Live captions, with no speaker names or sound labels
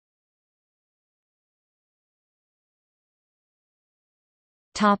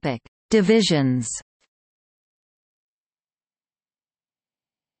Topic: Divisions.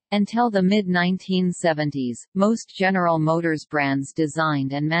 Until the mid-1970s, most General Motors brands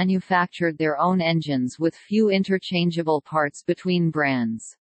designed and manufactured their own engines with few interchangeable parts between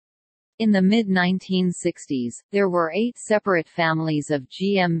brands. In the mid-1960s, there were 8 separate families of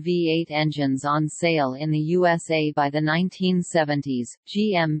GM V8 engines on sale in the USA. By the 1970s,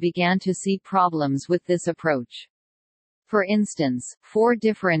 GM began to see problems with this approach. For instance, 4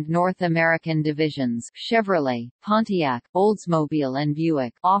 different North American divisions, Chevrolet, Pontiac, Oldsmobile and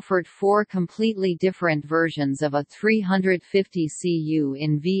Buick, offered 4 completely different versions of a 350 cu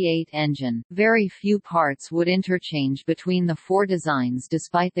in V8 engine. Very few parts would interchange between the 4 designs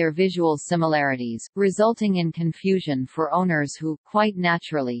despite their visual similarities, resulting in confusion for owners who, quite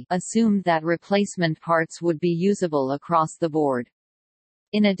naturally, assumed that replacement parts would be usable across the board.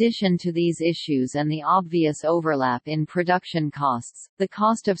 In addition to these issues and the obvious overlap in production costs, the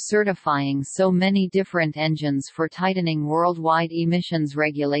cost of certifying so many different engines for tightening worldwide emissions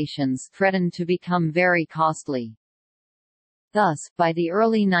regulations threatened to become very costly. Thus, by the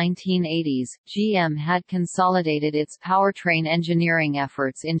early 1980s, GM had consolidated its powertrain engineering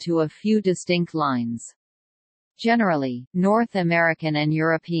efforts into a few distinct lines. Generally, North American and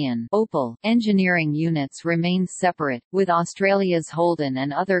European Opel engineering units remained separate, with Australia's Holden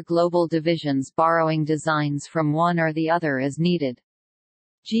and other global divisions borrowing designs from one or the other as needed.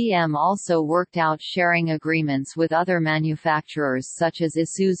 GM also worked out sharing agreements with other manufacturers such as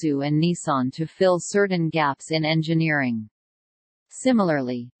Isuzu and Nissan to fill certain gaps in engineering.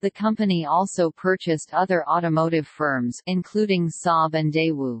 Similarly, the company also purchased other automotive firms, including Saab and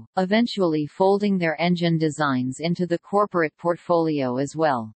Daewoo, eventually folding their engine designs into the corporate portfolio as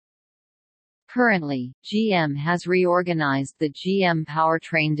well. Currently, GM has reorganized the GM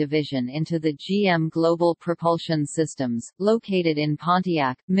Powertrain division into the GM Global Propulsion Systems, located in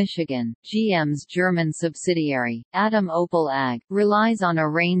Pontiac, Michigan. GM's German subsidiary, Adam Opel AG, relies on a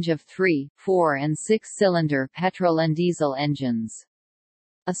range of 3, 4 and 6-cylinder petrol and diesel engines.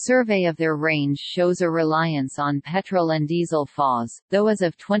 A survey of their range shows a reliance on petrol and diesel FAWs, though as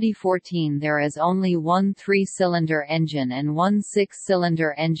of 2014 there is only one 3-cylinder engine and one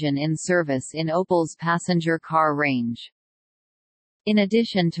 6-cylinder engine in service in Opel's passenger car range. In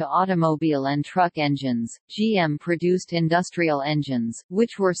addition to automobile and truck engines, GM produced industrial engines,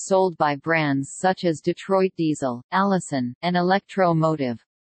 which were sold by brands such as Detroit Diesel, Allison, and Electromotive.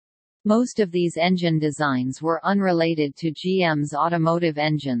 Most of these engine designs were unrelated to GM's automotive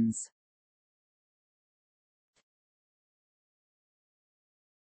engines.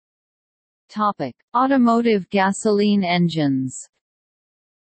 Topic: Automotive gasoline engines.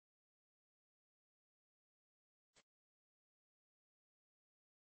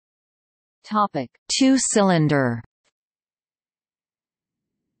 Topic: 2-cylinder.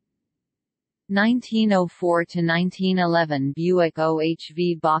 1904 to 1911 Buick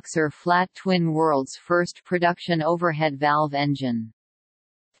OHV Boxer flat twin, world's first production overhead valve engine.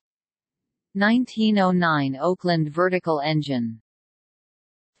 1909 Oakland vertical engine.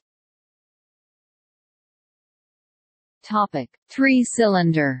 Topic: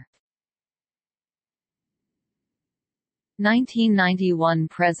 3-cylinder. 1991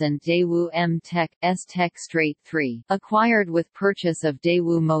 present Daewoo M-Tech S-Tech Straight 3, acquired with purchase of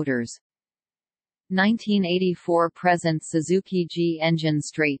Daewoo Motors. 1984 present Suzuki G-Engine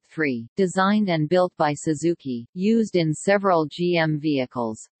Straight 3, designed and built by Suzuki, used in several GM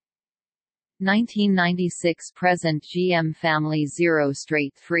vehicles. 1996 present GM Family Zero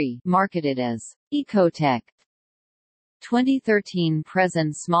Straight 3, marketed as Ecotec. 2013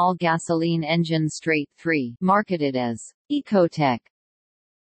 present small gasoline engine Straight 3, marketed as Ecotec.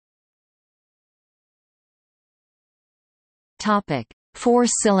 Topic: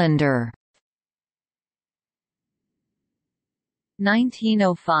 4-cylinder.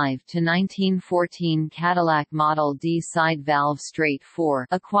 1905 to 1914 Cadillac Model D side valve Straight 4,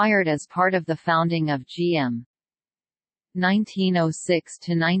 acquired as part of the founding of GM. 1906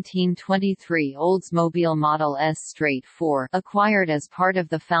 to 1923 Oldsmobile Model S Straight 4, acquired as part of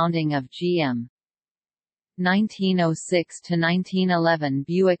the founding of GM. 1906 to 1911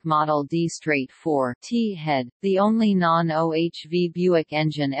 Buick Model D Straight 4 T-head, the only non-OHV Buick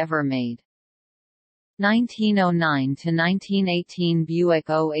engine ever made. 1909 to 1918 Buick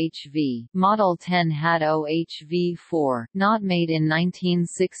OHV Model 10 had OHV4, not made in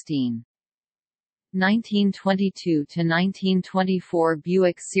 1916. 1922 to 1924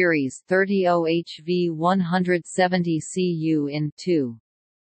 Buick Series 30 OHV 170 cu in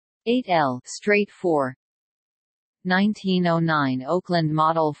 2.8L Straight 4. 1909 Oakland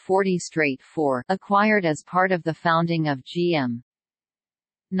Model 40 Straight 4, acquired as part of the founding of GM.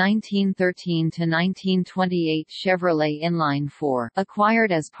 1913 to 1928 Chevrolet Inline-4,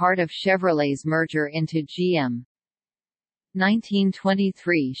 acquired as part of Chevrolet's merger into GM.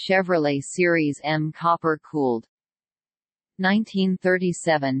 1923 Chevrolet Series M copper-cooled.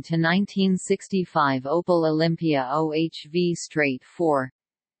 1937 to 1965 Opel Olympia OHV straight 4.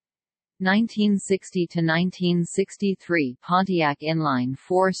 1960 to 1963 Pontiac Inline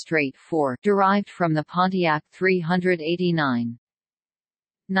 4 straight 4, derived from the Pontiac 389.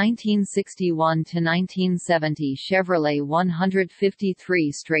 1961 to 1970 Chevrolet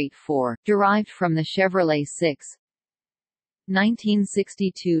 153 straight 4, derived from the Chevrolet 6.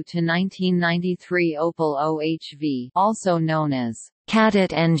 1962 to 1993 Opel OHV, also known as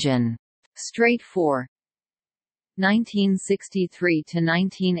Cadet engine, straight 4. 1963 to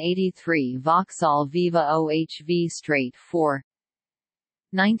 1983 Vauxhall Viva OHV straight 4.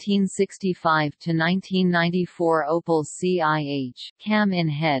 1965 to 1994 Opel CIH, cam in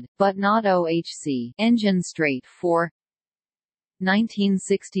head, but not OHC, engine straight 4.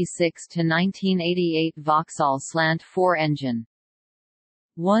 1966 to 1988 Vauxhall slant 4 engine.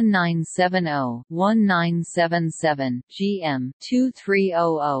 1970-1977 GM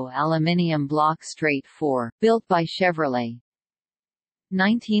 2300 aluminium block straight 4, built by Chevrolet.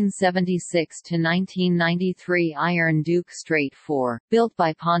 1976 to 1993 Iron Duke straight 4, built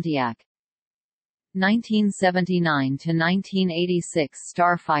by Pontiac. 1979 to 1986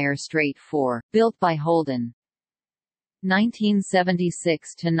 Starfire straight 4, built by Holden.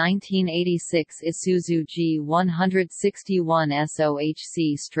 1976 to 1986 Isuzu G161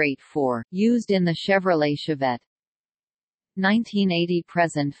 SOHC straight 4, used in the Chevrolet Chevette. 1980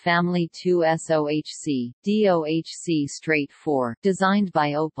 present Family 2 SOHC, DOHC straight 4, designed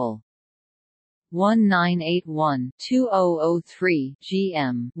by Opel. 1981-2003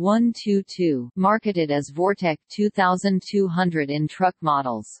 GM 122, marketed as Vortec 2200 in truck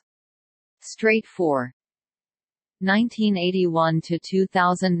models. Straight 4. 1981 to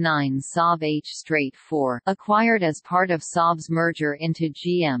 2009 Saab H straight 4, acquired as part of Saab's merger into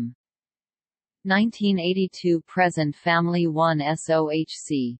GM. 1982 present Family 1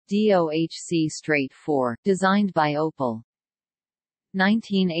 SOHC, DOHC straight 4, designed by Opel.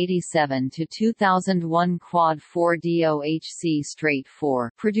 1987 to 2001 Quad 4 DOHC straight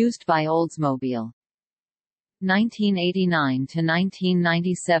 4, produced by Oldsmobile. 1989 to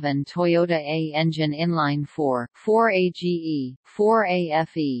 1997 Toyota A engine inline 4, 4AGE,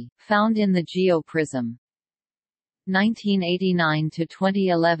 4AFE, found in the Geo Prism. 1989 to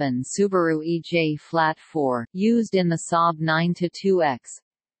 2011 Subaru EJ Flat 4, used in the Saab 9-2X.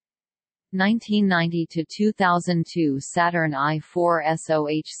 1990 to 2002 Saturn I4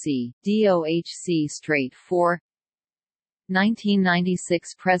 SOHC, DOHC straight 4.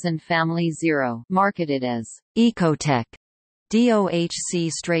 1996 present Family 0, marketed as Ecotec, DOHC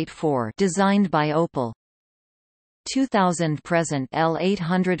straight 4, designed by Opel. 2000 present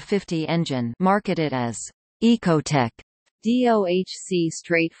L850 engine, marketed as Ecotec, DOHC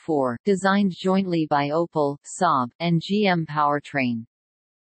straight 4, designed jointly by Opel, Saab, and GM Powertrain.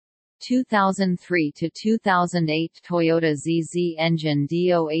 2003 to 2008 Toyota ZZ engine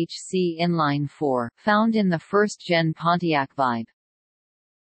DOHC inline 4, found in the first-gen Pontiac Vibe.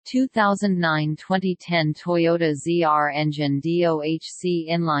 2009-2010 Toyota ZR engine DOHC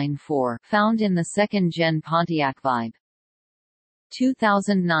inline 4, found in the second-gen Pontiac Vibe.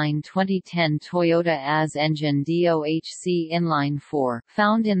 2009-2010 Toyota AZ engine DOHC inline 4,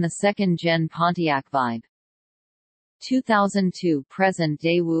 found in the second-gen Pontiac Vibe. 2002 present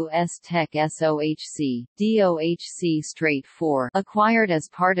Daewoo S-Tech SOHC, DOHC straight 4, acquired as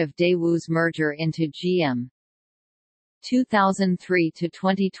part of Daewoo's merger into GM. 2003 to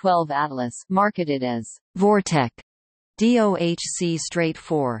 2012 Atlas, marketed as Vortec, DOHC straight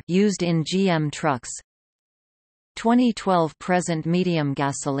 4, used in GM trucks. 2012 present medium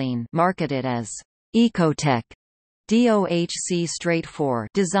gasoline, marketed as Ecotec, DOHC straight 4,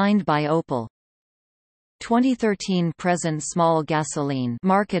 designed by Opel. 2013 present small gasoline,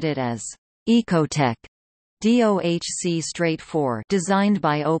 marketed as Ecotec, DOHC straight 4, designed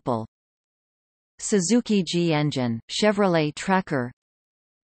by Opel. Suzuki G engine, Chevrolet Tracker.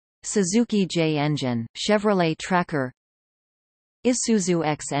 Suzuki J engine, Chevrolet Tracker. Isuzu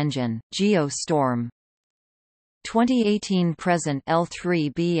X engine, Geo Storm. 2018 present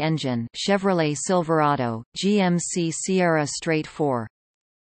L3B engine, Chevrolet Silverado, GMC Sierra straight 4.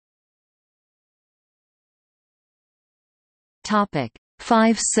 Topic: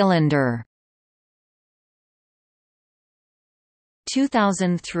 5-cylinder.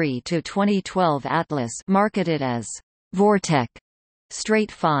 2003 to 2012 Atlas, marketed as Vortec,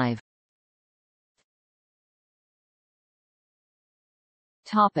 straight 5.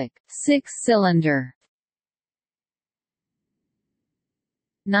 Topic: Six-cylinder.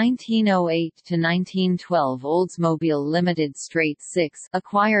 1908 to 1912 Oldsmobile Limited straight six,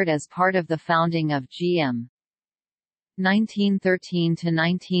 acquired as part of the founding of GM. 1913 to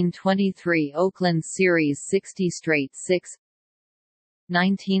 1923 Oakland Series 60 straight six.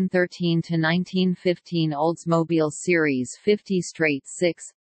 1913 to 1915 Oldsmobile Series 50 straight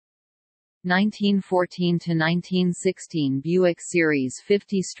six. 1914 to 1916 Buick Series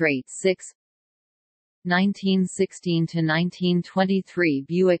 50 straight six. 1916 to 1923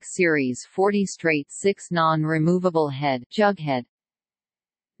 Buick Series 40 straight six non-removable head jughead.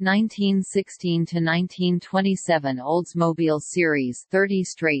 1916 to 1927 Oldsmobile Series 30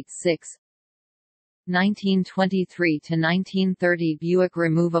 straight six. 1923 to 1930 Buick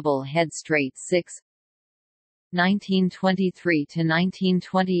removable head straight six. 1923 to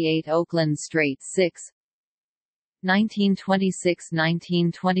 1928 Oakland straight six.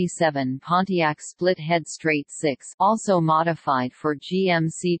 1926–1927 Pontiac split head straight six, also modified for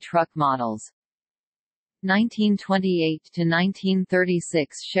GMC truck models. 1928 to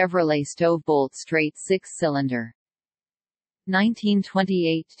 1936 Chevrolet Stovebolt straight six-cylinder.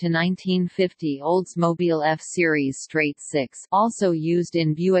 1928 to 1950 Oldsmobile F-Series straight six, also used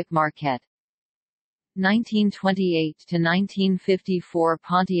in Buick Marquette. 1928 to 1954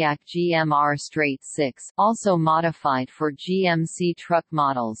 Pontiac GMR straight six, also modified for GMC truck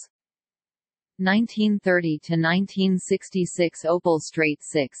models. 1930 to 1966 Opel straight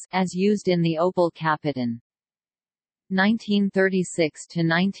six, as used in the Opel Capitan. 1936 to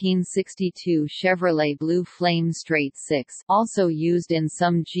 1962 Chevrolet Blue Flame straight six, also used in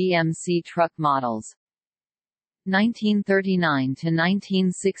some GMC truck models. 1939 to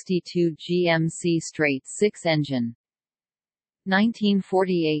 1962 GMC straight six engine.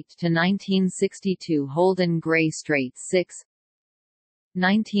 1948 to 1962 Holden Gray straight six.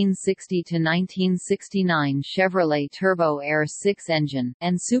 1960 to 1969 Chevrolet Turbo Air 6 engine,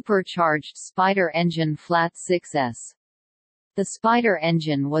 and supercharged Spider engine flat 6S. The Spider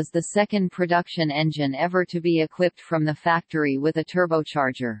engine was the second production engine ever to be equipped from the factory with a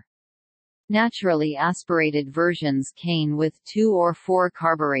turbocharger. Naturally aspirated versions came with 2 or 4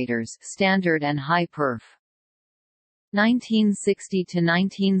 carburetors, standard and high perf. 1960 to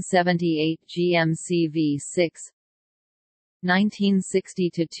 1978 GMC V6. 1960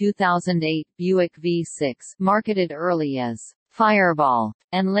 to 2008 Buick V6, marketed early as Fireball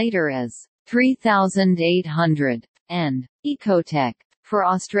and later as 3800 and Ecotec for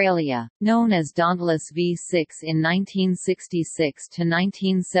Australia, known as Dauntless V6 in 1966 to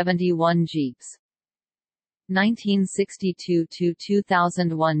 1971 Jeeps. 1962 to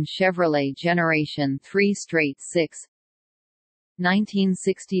 2001 Chevrolet Generation 3 straight six.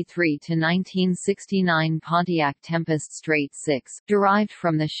 1963 to 1969 Pontiac Tempest straight six, derived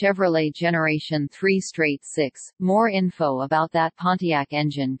from the Chevrolet Generation 3 straight six. More info about that Pontiac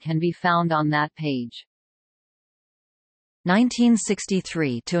engine can be found on that page.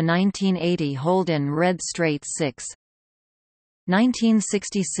 1963 to 1980 Holden Red straight six.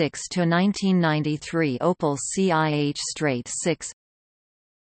 1966 to 1993 Opel CIH straight six.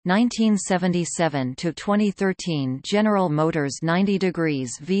 1977 to 2013 General Motors 90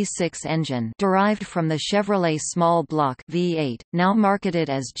 degrees V6 engine, derived from the Chevrolet small block V8, now marketed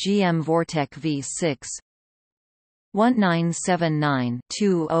as GM Vortec V6.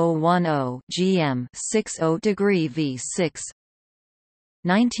 1979-2010 GM 60 degree V6.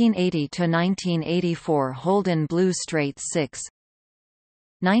 1980 to 1984 Holden Blue straight six.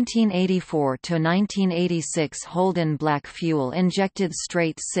 1984 to 1986 Holden Black fuel injected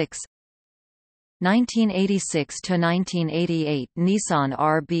straight six. 1986 to 1988 Nissan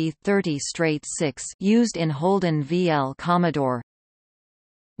RB30 straight six, used in Holden VL Commodore.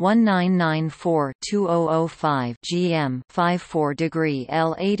 1994-2005 GM 54 degree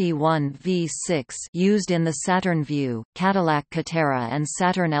L81 V6, used in the Saturn Vue, Cadillac Catera and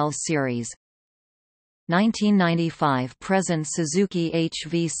Saturn L series. 1995 present Suzuki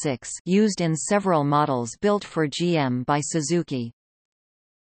HV6, used in several models built for GM by Suzuki.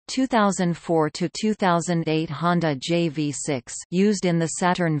 2004 to 2008 Honda JV6, used in the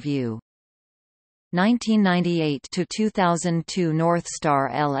Saturn Vue. 1998 to 2002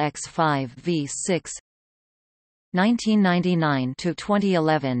 Northstar LX5 V6. 1999 to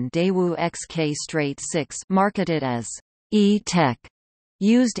 2011 Daewoo XK straight six, marketed as E-Tech,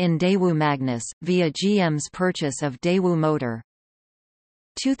 used in Daewoo Magnus, via GM's purchase of Daewoo Motor.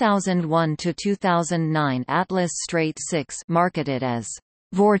 2001 to 2009 Atlas straight six, marketed as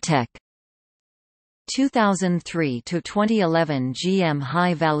Vortec. 2003 to 2011 GM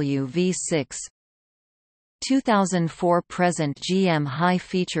High Value V6. 2004 present GM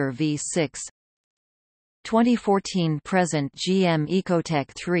high-feature V6, 2014 present GM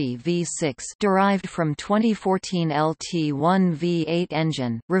Ecotec 3 V6 derived from 2014 LT1 V8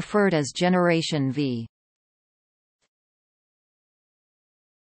 engine, referred as Generation V.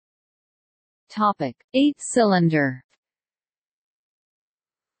 Topic: 8-cylinder.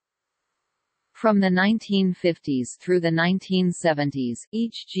 From the 1950s through the 1970s,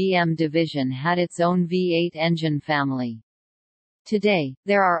 each GM division had its own V8 engine family. Today,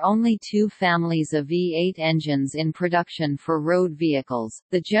 there are only two families of V8 engines in production for road vehicles,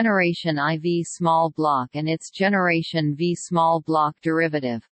 the Generation IV small block and its Generation V small block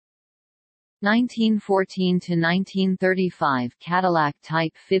derivative. 1914 to 1935 Cadillac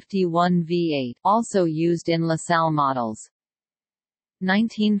Type 51 V8, also used in LaSalle models.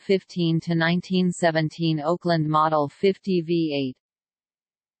 1915 to 1917 Oakland Model 50 V8.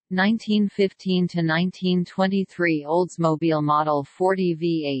 1915 to 1923 Oldsmobile Model 40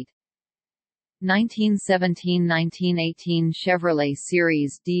 V8. 1917–1918 Chevrolet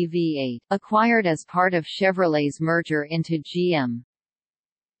Series D V8, acquired as part of Chevrolet's merger into GM.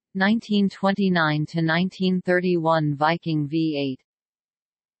 1929 to 1931 Viking V8.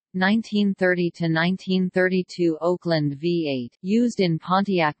 1930 to 1932 Oakland V8, used in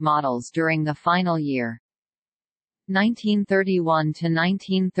Pontiac models during the final year. 1931 to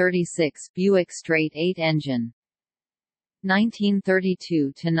 1936 Buick Straight 8 engine. 1932 to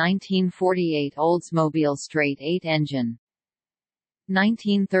 1948 Oldsmobile Straight 8 engine.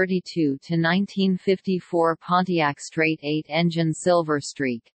 1932 to 1954 Pontiac Straight 8 engine Silver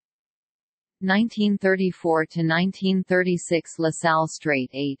Streak. 1934 to 1936 LaSalle Straight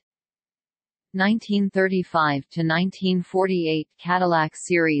 8. 1935 to 1948 Cadillac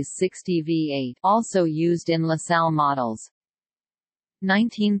Series 60 V8, also used in LaSalle models.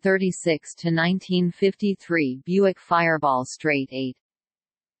 1936 to 1953 Buick Fireball Straight 8.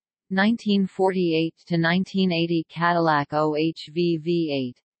 1948 to 1980 Cadillac OHV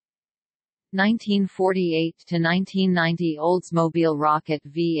V8. 1948 to 1990 Oldsmobile Rocket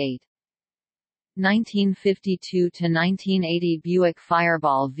V8. 1952 to 1980 Buick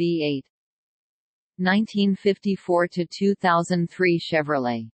Fireball V8. 1954 to 2003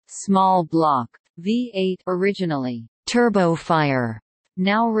 Chevrolet Small Block V8, originally Turbofire,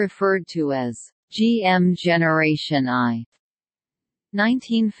 now referred to as GM Generation I.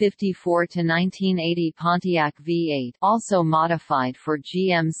 1954 to 1980 Pontiac V8, also modified for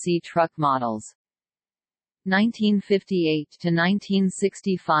GMC truck models. 1958 to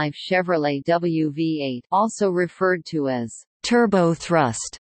 1965 Chevrolet WV8, also referred to as Turbo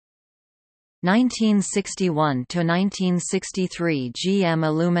Thrust. 1961 to 1963 GM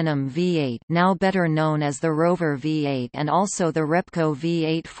Aluminum V8, now better known as the Rover V8 and also the Repco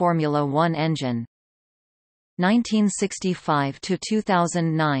V8 Formula One engine. 1965 to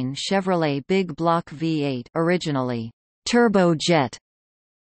 2009 Chevrolet Big Block V8, originally Turbojet.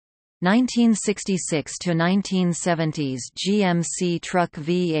 1966 to 1970s GMC Truck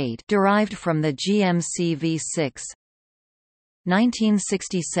V8, derived from the GMC V6.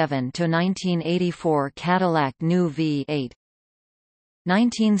 1967 to 1984 Cadillac New V8.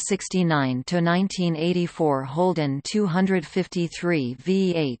 1969 to 1984 Holden 253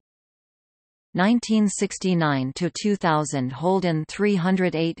 V8. 1969 to 2000 Holden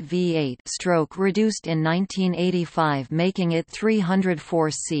 308 V8 stroke reduced in 1985, making it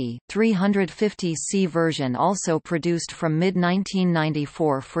 304C. 350C version also produced from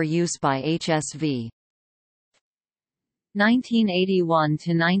mid-1994 for use by HSV. 1981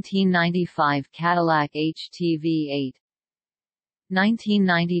 to 1995 Cadillac HTV8.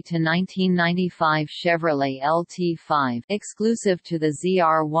 1990 to 1995 Chevrolet LT5, exclusive to the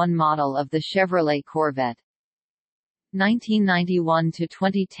ZR1 model of the Chevrolet Corvette. 1991 to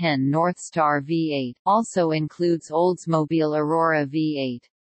 2010 North Star V8, also includes Oldsmobile Aurora V8.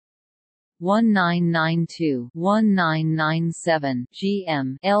 1992–1997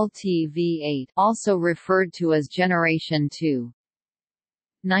 GM LT-V8, also referred to as Generation 2.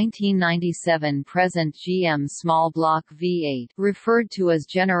 1997 present GM Small Block V8, referred to as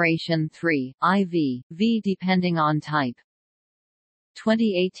Generation 3, IV, V depending on type.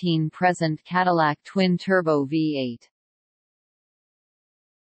 2018 present Cadillac Twin Turbo V8.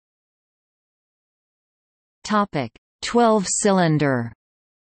 Topic: 12-cylinder.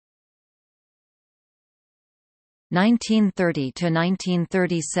 1930 to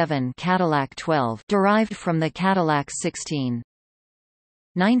 1937 Cadillac 12, derived from the Cadillac 16.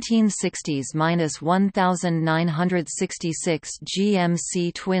 1960s–1966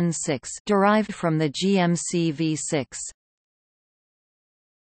 GMC Twin 6, derived from the GMC V6.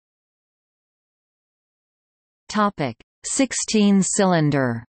 Topic: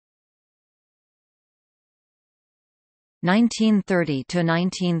 16-cylinder. 1930 to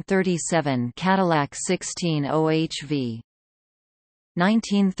 1937 Cadillac 16 OHV.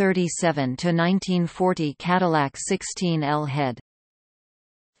 1937 to 1940 Cadillac 16L head.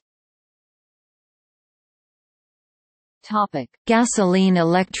 Topic: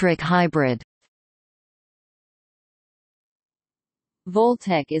 Gasoline-electric hybrid.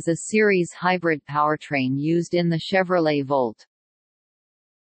 Voltec is a series hybrid powertrain used in the Chevrolet Volt.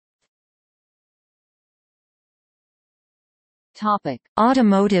 Topic: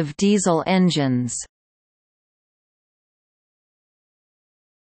 Automotive diesel engines.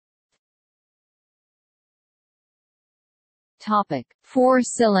 Topic: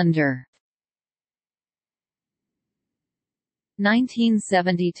 4-cylinder.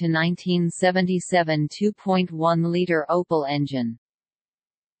 1970 to 1977 2.1-liter Opel engine.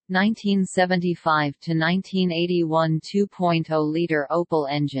 1975 to 1981 2.0-liter Opel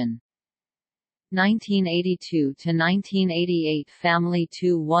engine. 1982 to 1988 Family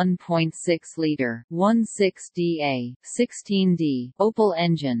 2 1.6-liter 16DA 16D Opel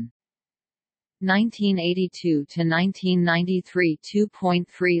engine. 1982 to 1993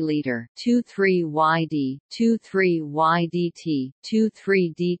 2.3-liter 23YD 23YDT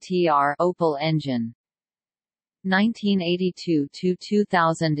 23DTR Opel engine. 1982 to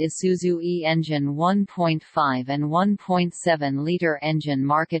 2000 Isuzu E-engine 1.5 and 1.7-liter engine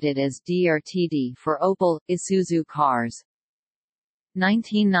marketed as DRTD for Opel Isuzu cars.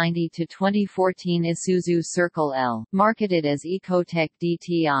 1990 to 2014 Isuzu Circle L, marketed as Ecotec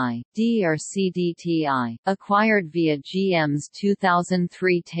DTI, D or CDTI, acquired via GM's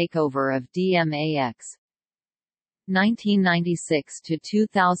 2003 takeover of DMAX. 1996 to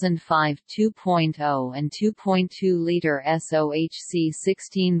 2005 2.0 and 2.2-liter SOHC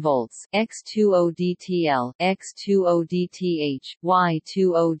 16 volts X20DTL, X20DTH,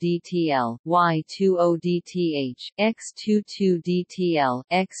 Y20DTL, Y20DTH, X22DTL,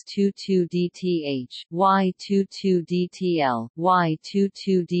 X22DTH, Y22DTL,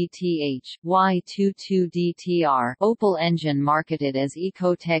 Y22DTH, Y22DTR Opel engine marketed as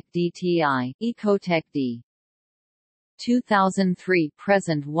Ecotec DTI, Ecotec D. 2003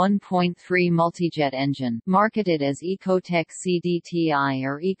 present 1.3 multijet engine, marketed as Ecotec CDTI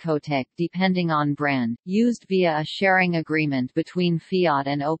or Ecotec depending on brand, used via a sharing agreement between Fiat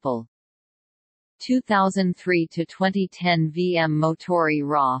and Opel. 2003 to 2010 VM Motori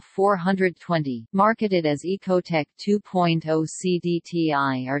RA 420, marketed as Ecotec 2.0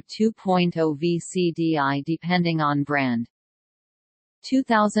 CDTI or 2.0 VCDI depending on brand.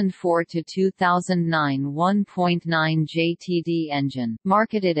 2004 to 2009 1.9 JTD engine,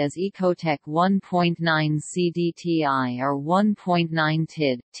 marketed as Ecotec 1.9 CDTI or 1.9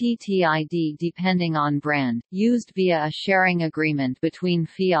 TID, TTID depending on brand, used via a sharing agreement between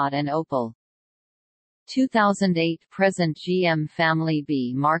Fiat and Opel. 2008 present GM Family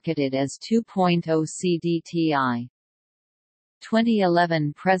B marketed as 2.0 CDTI.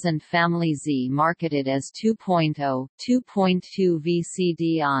 2011 present Family Z marketed as 2.0, 2.2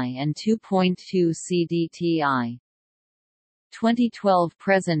 VCDI and 2.2 CDTI. 2012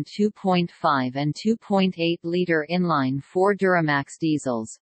 present 2.5 and 2.8-liter inline-4 Duramax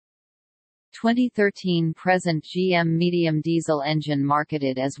diesels. 2013 present GM medium diesel engine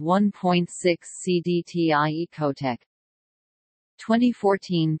marketed as 1.6 CDTI Ecotec.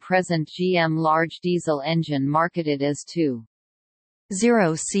 2014 present GM large diesel engine marketed as 2.0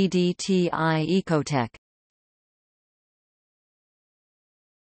 CDTI Ecotec.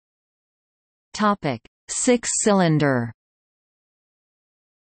 Topic: 6-cylinder.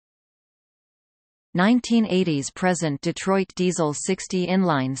 1980s present Detroit diesel 60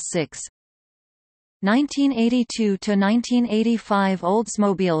 inline 6. 1982 to 1985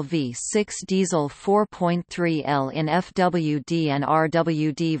 Oldsmobile V6 diesel 4.3L in FWD and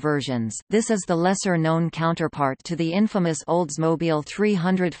RWD versions. This is the lesser-known counterpart to the infamous Oldsmobile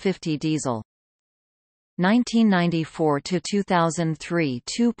 350 diesel. 1994 to 2003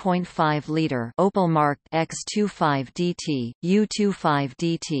 2.5-liter Opel marked X25DT,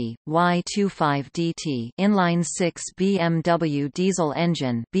 U25DT, Y25DT inline 6 BMW diesel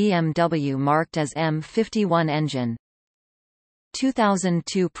engine, BMW marked as M51 engine.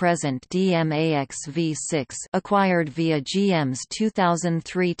 2002 present DMAX V6 acquired via GM's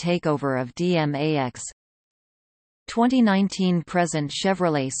 2003 takeover of DMAX. 2019 present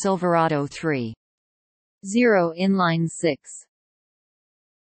Chevrolet Silverado 3.0 inline 6.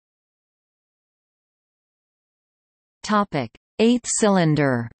 Topic: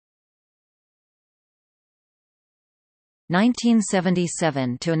 8-cylinder.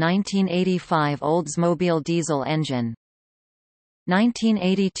 1977 to 1985 Oldsmobile diesel engine.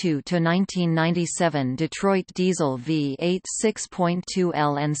 1982 to 1997 Detroit diesel V8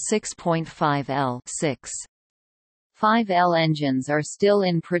 6.2L and 6.5L 5L engines are still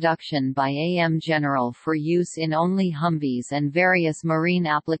in production by AM General for use in only Humvees and various marine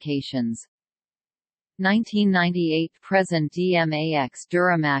applications. 1998 present DMAX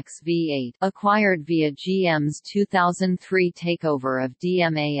Duramax V8 acquired via GM's 2003 takeover of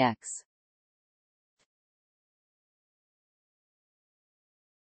DMAX.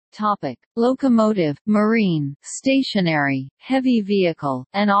 Topic: Locomotive, marine, stationary, heavy vehicle,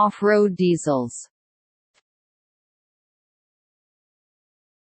 and off-road diesels.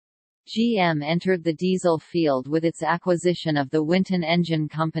 GM entered the diesel field with its acquisition of the Winton Engine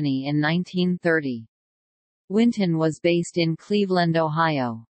Company in 1930. Winton was based in Cleveland,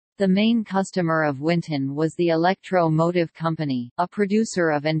 Ohio. The main customer of Winton was the Electro-Motive Company, a producer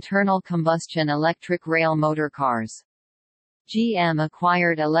of internal combustion electric rail motorcars. GM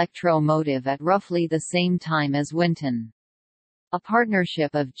acquired Electro-Motive at roughly the same time as Winton. A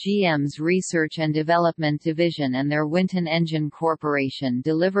partnership of GM's Research and Development Division and their Winton Engine Corporation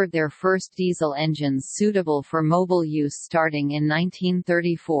delivered their first diesel engines suitable for mobile use starting in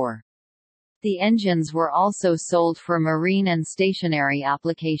 1934. The engines were also sold for marine and stationary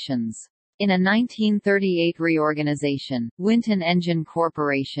applications. In a 1938 reorganization, Winton Engine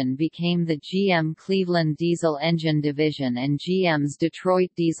Corporation became the GM Cleveland Diesel Engine Division and GM's Detroit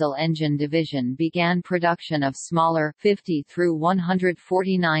Diesel Engine Division began production of smaller 50 through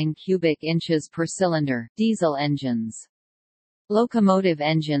 149 cubic inches per cylinder diesel engines. Locomotive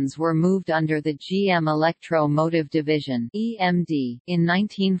engines were moved under the GM Electro-Motive Division (EMD) in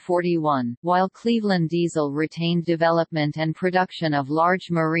 1941, while Cleveland Diesel retained development and production of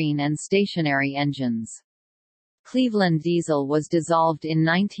large marine and stationary engines. Cleveland Diesel was dissolved in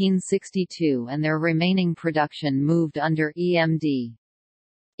 1962 and their remaining production moved under EMD.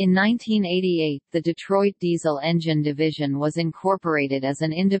 In 1988, the Detroit Diesel Engine Division was incorporated as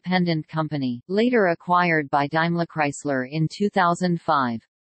an independent company, later acquired by DaimlerChrysler in 2005.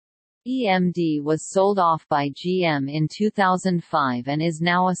 EMD was sold off by GM in 2005 and is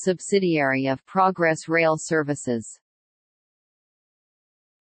now a subsidiary of Progress Rail Services.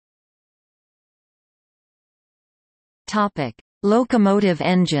 Topic: Locomotive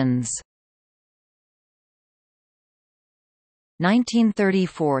engines.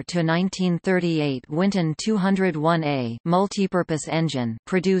 1934 to 1938 Winton 201A multipurpose engine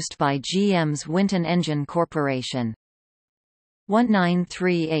produced by GM's Winton Engine Corporation.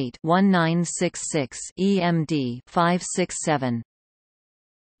 1938-1966 EMD 567.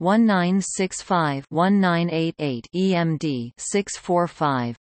 1965-1988 EMD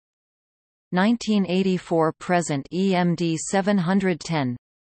 645. 1984 present EMD 710.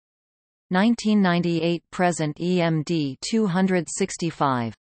 1998 present EMD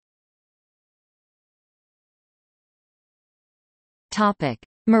 265. Topic: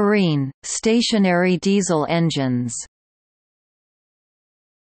 Marine stationary diesel engines.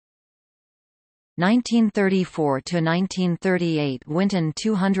 1934 to 1938 Winton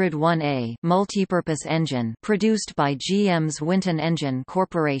 201A multipurpose engine produced by GM's Winton Engine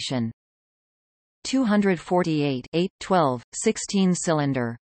Corporation. 248 812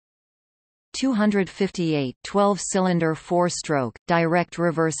 16-cylinder. 258 12-cylinder 4-stroke, direct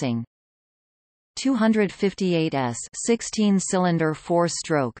reversing. 258S 16-cylinder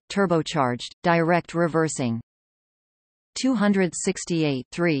 4-stroke, turbocharged, direct reversing. 268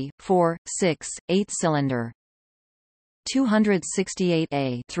 3, 4, 6, 8-cylinder.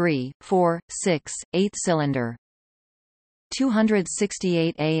 268A 3, 4, 6, 8-cylinder.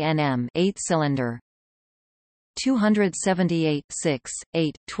 268A/NM 8-cylinder. 278 6,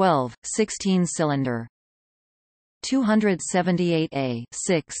 8, 12, 16-cylinder. 278A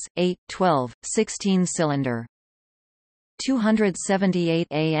 6, 8, 12, 16-cylinder.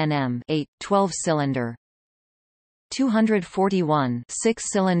 278A/NM 8, 12-cylinder. 241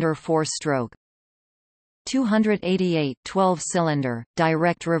 6-cylinder 4-stroke. 288 12-cylinder,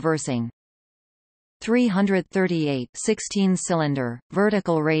 direct reversing. 338 16-cylinder,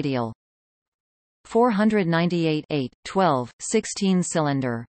 vertical radial. 498 8, 12,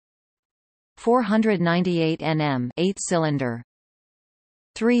 16-cylinder. 498 NM 8-cylinder.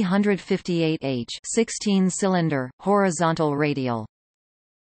 358H 16-cylinder, horizontal radial.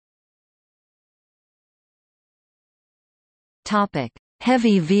 Topic: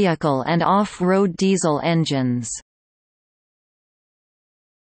 Heavy vehicle and off-road diesel engines.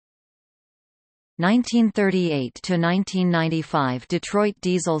 1938 to 1995 Detroit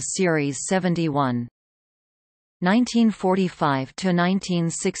Diesel Series 71. 1945 to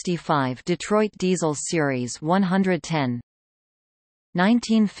 1965 Detroit Diesel Series 110.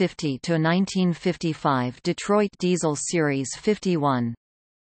 1950 to 1955 Detroit Diesel Series 51.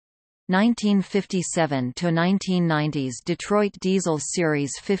 1957 to 1990s Detroit Diesel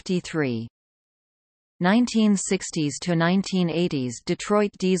Series 53. 1960s to 1980s Detroit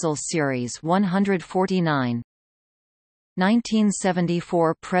Diesel Series 149.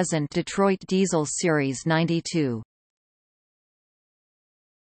 1974 present Detroit Diesel Series 92.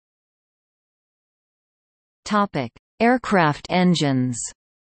 Topic: Aircraft engines.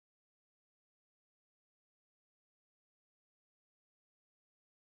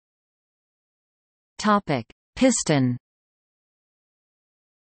 Topic: Piston.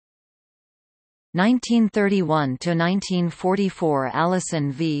 1931 to 1944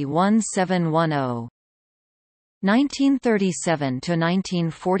 Allison V1710. 1937 to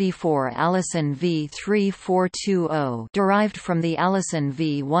 1944 Allison V3420 derived from the Allison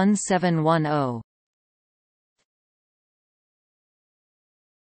V1710.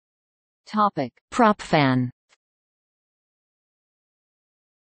 Topic: Propfan.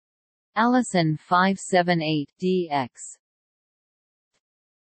 Allison 578DX.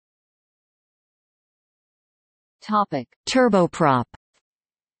 Topic: Turboprop.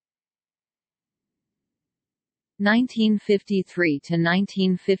 1953 to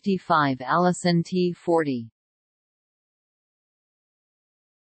 1955 Allison T40.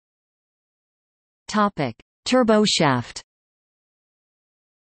 Topic: Turboshaft.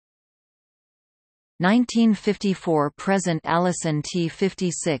 1954 present Allison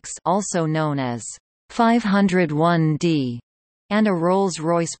T56, also known as 501D, and a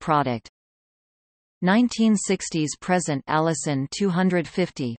Rolls-Royce product. 1960s present Allison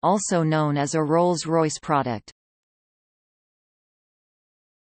 250, also known as a Rolls-Royce product.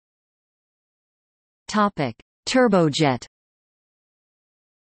 Topic: Turbojet.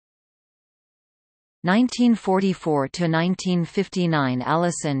 1944 to 1959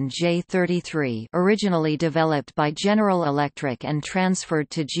 Allison J33, originally developed by General Electric and transferred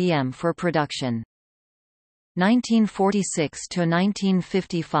to GM for production. 1946 to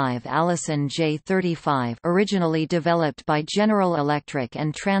 1955 Allison J35, originally developed by General Electric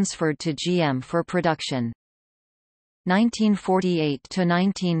and transferred to GM for production. 1948 to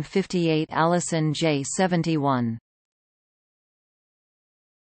 1958 Allison J71.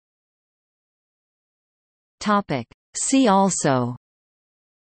 Topic: See also.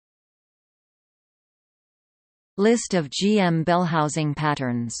 List of GM bellhousing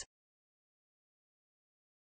patterns.